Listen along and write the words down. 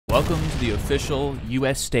Welcome to the official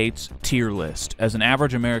U.S. states tier list. As an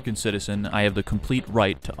average American citizen, I have the complete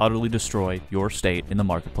right to utterly destroy your state in the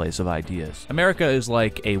marketplace of ideas. America is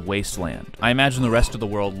like a wasteland. I imagine the rest of the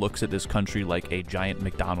world looks at this country like a giant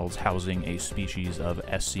McDonald's housing a species of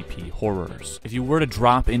SCP horrors. If you were to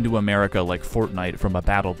drop into America like Fortnite from a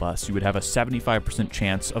battle bus, you would have a 75%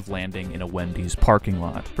 chance of landing in a Wendy's parking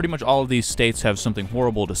lot. Pretty much all of these states have something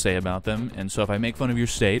horrible to say about them, and so if I make fun of your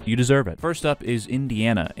state, you deserve it. First up is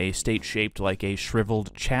Indiana, a state shaped like a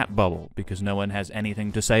shriveled chat bubble because no one has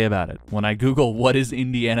anything to say about it. When I Google what is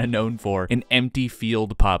Indiana known for, an empty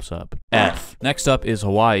field pops up. F. Next up is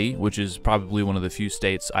Hawaii, which is probably one of the few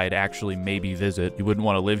states I'd actually maybe visit. You wouldn't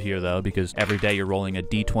want to live here though, because every day you're rolling a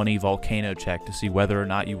D20 volcano check to see whether or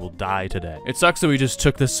not you will die today. It sucks that we just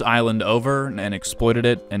took this island over and exploited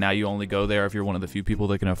it, and now you only go there if you're one of the few people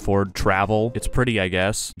that can afford travel. It's pretty, I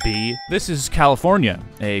guess. B. This is California,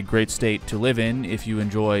 a great state to live in if you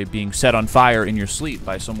enjoy being set on fire in your sleep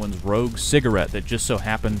by someone's rogue cigarette that just so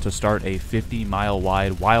happened to start a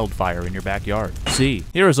 50-mile-wide wildfire in your backyard. C.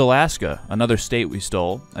 Here is Alaska, another state we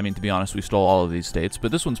stole. I mean, to be honest, we stole all of these states,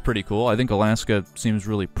 but this one's pretty cool. I think Alaska seems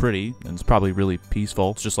really pretty, and it's probably really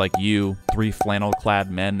peaceful. It's just like you, 3 flannel-clad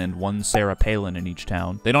men and 1 Sarah Palin in each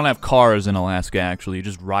town. They don't have cars in Alaska, actually. You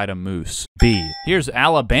just ride a moose. B. Here's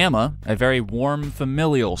Alabama, a very warm,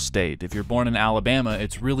 familial state. If you're born in Alabama,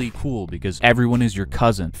 it's really cool because everyone is your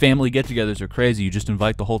cousin. Family get-togethers are crazy. You just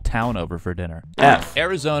invite the whole town over for dinner. F.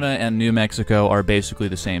 Arizona and New Mexico are basically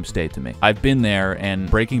the same state to me. I've been there, and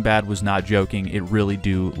Breaking Bad was not joking. It really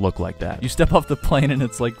do look like that. You step off the plane, and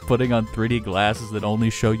it's like putting on 3D glasses that only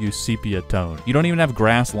show you sepia tone. You don't even have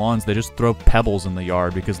grass lawns. They just throw pebbles in the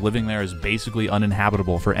yard because living there is basically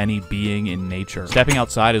uninhabitable for any being in nature. Stepping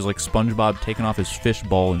outside is like SpongeBob taking off his fish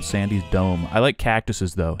bowl in Sandy's dome. I like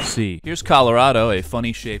cactuses, though. C. Here's Colorado, a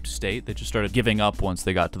funny-shaped state that just started giving up once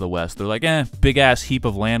they got to the west. They're like, big-ass heap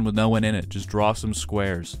of land with no one in it. Just draw some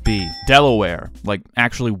squares. B. Delaware. Like,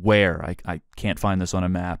 actually where? I can't find this on a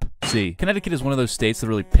map. C. Connecticut is one of those states that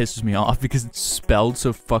really pisses me off because it's spelled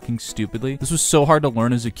so fucking stupidly. This was so hard to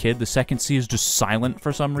learn as a kid. The second C is just silent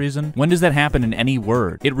for some reason. When does that happen in any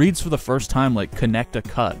word? It reads for the first time like connect a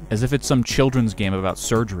cut, as if it's some children's game about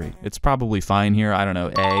surgery. It's probably fine here. I don't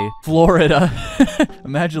know. A. Florida.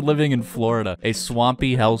 Imagine living in Florida. A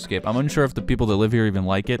swampy hellscape. I'm unsure if the people that live here even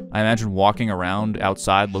like it. I imagine walking around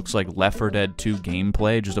outside looks like Left 4 Dead 2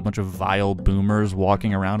 gameplay. Just a bunch of vile boomers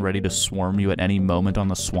walking around ready to swarm you at any moment on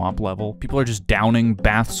the swamp level. People are just downing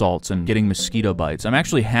bath salts and getting mosquito bites. I'm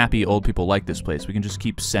actually happy old people like this place. We can just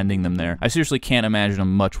keep sending them there. I seriously can't imagine a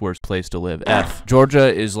much worse place to live. F.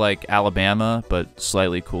 Georgia is like Alabama, but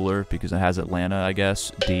slightly cooler because it has Atlanta, I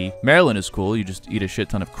guess. D. Maryland is cool. You just eat a shit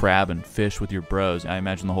ton of crab and fish with your bros. I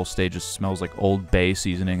imagine the whole state just smells like Old Bay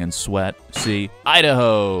seasoning and sweat. C.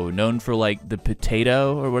 Idaho, known for like the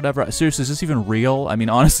potato or whatever. Seriously, is this even real? I mean,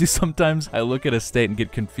 honestly, sometimes I look at a state and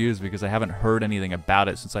get confused because I haven't heard anything about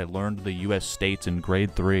it since I learned the U.S. states in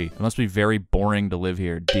grade 3. It must be very boring to live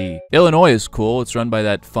here. D. Illinois is cool. It's run by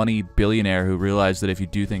that funny billionaire who realized that if you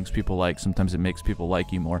do things people like, sometimes it makes people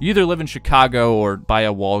like you more. You either live in Chicago or buy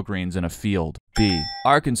a Walgreens in a field. B.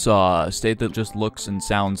 Arkansas, a state that just looks and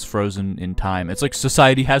sounds frozen in time. It's like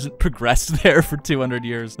society hasn't progressed there for 200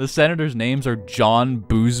 years. The senators' names are John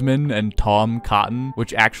Boozman and Tom Cotton,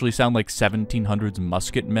 which actually sound like 1700s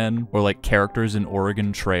musket men or like characters in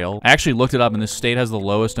Oregon Trail. I actually looked it up, and this state has the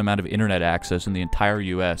lowest amount of internet access in the entire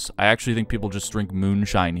US. I actually think people just drink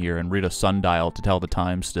moonshine here and read a sundial to tell the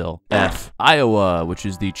time still. F. Iowa, which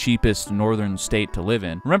is the cheapest northern state to live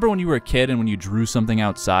in. Remember when you were a kid and when you drew something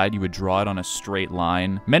outside, you would draw it on a straight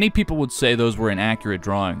line? Many people would say those were inaccurate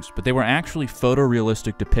drawings, but they were actually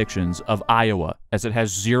photorealistic depictions of Iowa, as it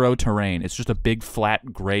has zero terrain. It's just a big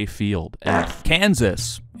flat gray field. F.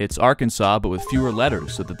 Kansas. It's Arkansas, but with fewer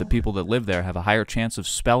letters, so that the people that live there have a higher chance of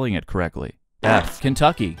spelling it correctly. F.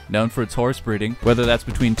 Kentucky, known for its horse breeding. Whether that's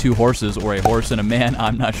between 2 horses or a horse and a man,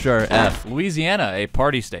 I'm not sure. F. Louisiana, a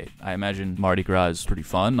party state. I imagine Mardi Gras is pretty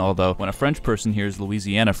fun, although when a French person hears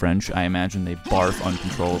Louisiana French, I imagine they barf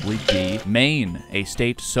uncontrollably. D. Maine, a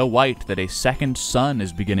state so white that a second sun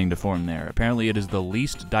is beginning to form there. Apparently it is the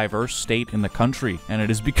least diverse state in the country, and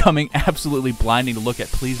it is becoming absolutely blinding to look at.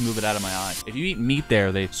 Please move it out of my eye. If you eat meat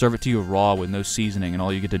there, they serve it to you raw with no seasoning, and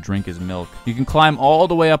all you get to drink is milk. You can climb all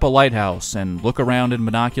the way up a lighthouse and look around in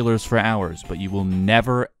binoculars for hours, but you will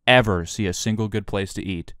never, ever see a single good place to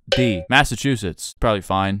eat. D. Massachusetts. Probably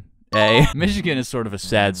fine. A. Michigan is sort of a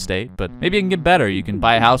sad state, but maybe it can get better. You can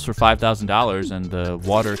buy a house for $5,000 and the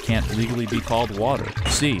water can't legally be called water.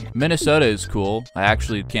 C. Minnesota is cool. I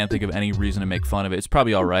actually can't think of any reason to make fun of it. It's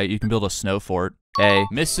probably alright. You can build a snow fort. A.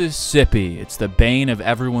 Mississippi. It's the bane of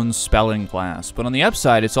everyone's spelling class, but on the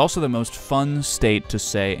upside, it's also the most fun state to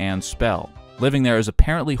say and spell. Living there is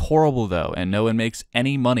apparently horrible though, and no one makes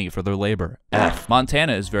any money for their labor. F.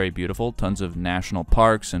 Montana is very beautiful, tons of national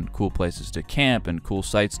parks and cool places to camp and cool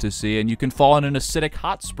sights to see, and you can fall in an acidic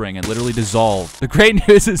hot spring and literally dissolve. The great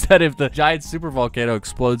news is that if the giant supervolcano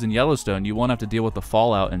explodes in Yellowstone, you won't have to deal with the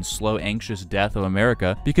fallout and slow, anxious death of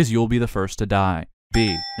America because you'll be the first to die.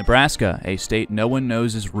 B. Nebraska, a state no one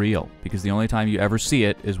knows is real, because the only time you ever see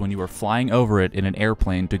it is when you are flying over it in an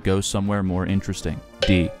airplane to go somewhere more interesting.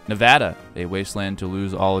 D. Nevada, a wasteland to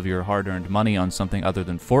lose all of your hard-earned money on something other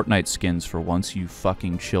than Fortnite skins for once, you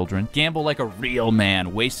fucking children. Gamble like a real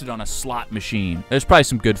man, wasted on a slot machine. There's probably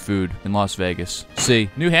some good food in Las Vegas. C.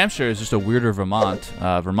 New Hampshire is just a weirder Vermont.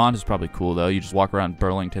 Vermont is probably cool though. You just walk around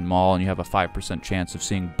Burlington Mall and you have a 5% chance of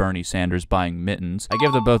seeing Bernie Sanders buying mittens. I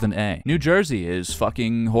give them both an A. New Jersey is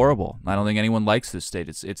fucking horrible. I don't think anyone likes this state.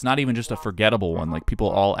 It's not even just a forgettable one. Like, people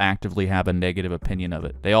all actively have a negative opinion of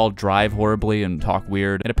it. They all drive horribly and talk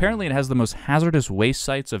weird, and apparently it has the most hazardous waste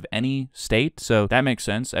sites of any state, so that makes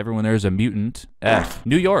sense. Everyone there is a mutant. F.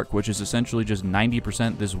 New York, which is essentially just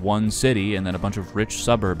 90% this one city and then a bunch of rich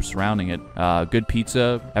suburbs surrounding it. Good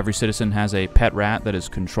pizza. Every citizen has a pet rat that is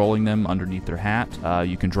controlling them underneath their hat.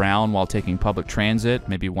 You can drown while taking public transit.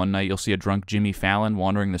 Maybe one night you'll see a drunk Jimmy Fallon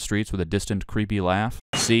wandering the streets with a distant, creepy laugh.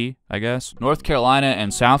 C, I guess. North Carolina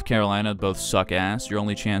and South Carolina both suck ass. Your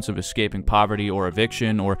only chance of escaping poverty or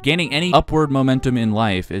eviction or gaining any upward momentum in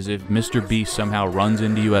life is if Mr. Beast somehow runs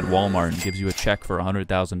into you at Walmart and gives you a check for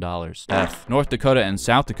 $100,000. F. North Dakota and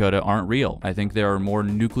South Dakota aren't real. I think there are more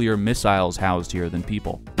nuclear missiles housed here than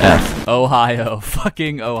people. F. Ohio.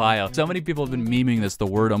 Fucking Ohio. So many people have been memeing this, the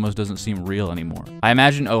word almost doesn't seem real anymore. I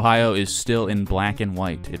imagine Ohio is still in black and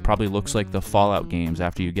white. It probably looks like the Fallout games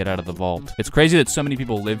after you get out of the vault. It's crazy that so many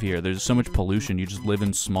people live here. There's so much pollution. You just live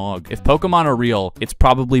in smog. If Pokemon are real, it's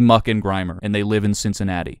probably Muck and Grimer, and they live in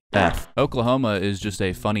Cincinnati. F. Oklahoma is just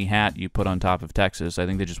a funny hat you put on top of Texas. I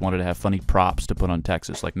think they just wanted to have funny props to put on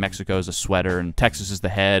Texas. Like, Mexico is a sweater, and Texas is the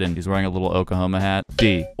head, and he's wearing a little Oklahoma hat.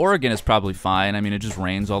 D. Oregon is probably fine. I mean, it just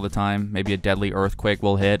rains all the time. Maybe a deadly earthquake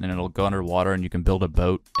will hit, and it'll go underwater, and you can build a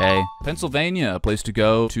boat. A. Pennsylvania, a place to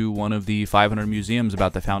go to one of the 500 museums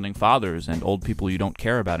about the Founding Fathers and old people you don't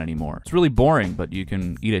care about anymore. It's really boring, but you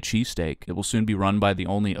can eat a cheesesteak. It will soon be run by the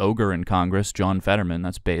only ogre in Congress, John Fetterman.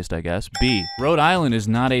 That's based, I guess. B. Rhode Island is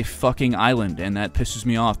not a fucking island, and that pisses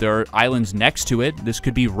me off. There are islands next to it. This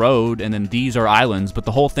could be road, and then these are islands, but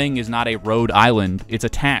the whole thing is not a Rhode Island. It's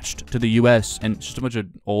attached to the U.S., and it's just a bunch of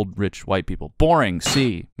old, rich, white people. Boring.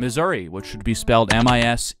 C. Missouri, which should be spelled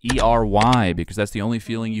M-I-S-E-R-Y, because that's the only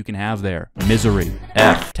feeling you can have there. Misery.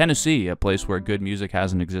 F. Tennessee, a place where good music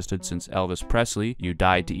hasn't existed since Elvis Presley. You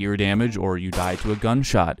died to ear damage, or you died to a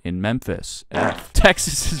gunshot in Memphis. F.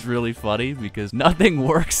 Texas is really funny because nothing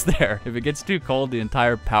works there. If it gets too cold, the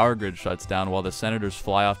entire power grid shuts down while the senators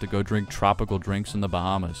fly off to go drink tropical drinks in the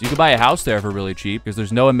Bahamas. You could buy a house there for really cheap because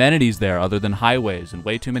there's no amenities there other than highways and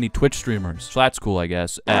way too many Twitch streamers. So that's cool, I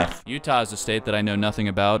guess. F. Utah is a state that I know nothing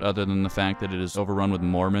about other than the fact that it is overrun with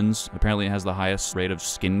Mormons. Apparently it has the highest rate of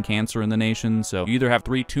skin cancer in the nation, so you either have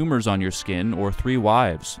 3 tumors on your skin or 3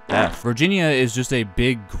 wives. F. Virginia is just a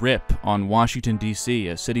big grip on Washington, D.C.,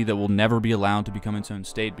 a city that will never be allowed to become its own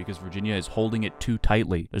state because Virginia is holding it too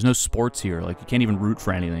tightly. There's no sports here. Like, you can't even root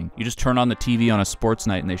for anything. You just turn on the TV on a sports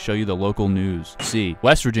night and they show you the local news. C.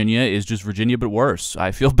 West Virginia is just Virginia but worse.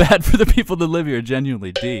 I feel bad for the people that live here,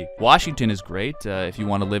 genuinely. D. Washington is great if you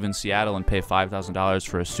want to live in Seattle and pay $5,000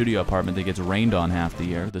 for a studio apartment that gets rained on half the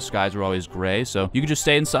year. The skies are always gray, so you can just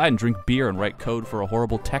stay inside and drink beer and write code for a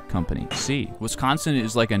horrible tech company. C. Wisconsin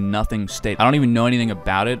is like a nothing state. I don't even know anything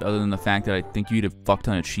about it other than the fact that I think you eat a fuck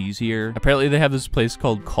ton of cheese here. Apparently they have this place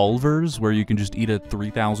called Culver's where you can just eat a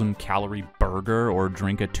 3,000 calorie burger or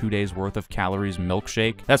drink a 2 days worth of calories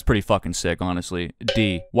milkshake. That's pretty fucking sick, honestly.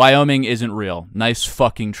 D. Wyoming isn't real. Nice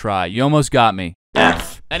fucking try. You almost got me.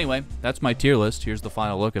 F. Anyway, that's my tier list. Here's the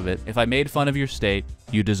final look of it. If I made fun of your state,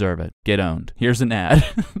 you deserve it. Get owned. Here's an ad.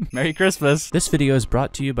 Merry Christmas. This video is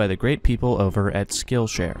brought to you by the great people over at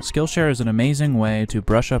Skillshare. Skillshare is an amazing way to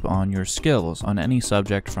brush up on your skills on any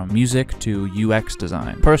subject from music to UX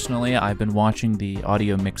design. Personally, I've been watching the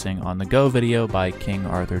audio mixing on the go video by King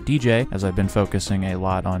Arthur DJ, as I've been focusing a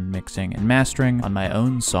lot on mixing and mastering on my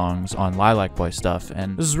own songs on Lilac Boy stuff,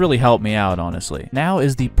 and this has really helped me out, honestly. Now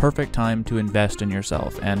is the perfect time to invest in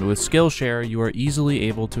yourself, and with Skillshare, you are easily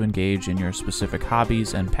able to engage in your specific hobbies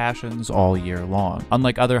hobbies and passions all year long.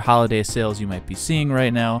 Unlike other holiday sales you might be seeing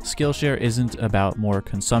right now, Skillshare isn't about more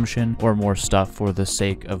consumption or more stuff for the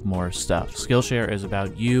sake of more stuff. Skillshare is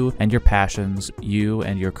about you and your passions, you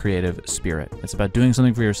and your creative spirit. It's about doing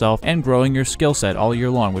something for yourself and growing your skill set all year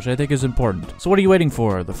long, which I think is important. So what are you waiting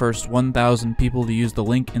for? The first 1,000 people to use the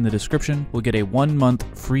link in the description will get a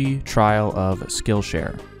 1-month free trial of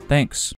Skillshare. Thanks.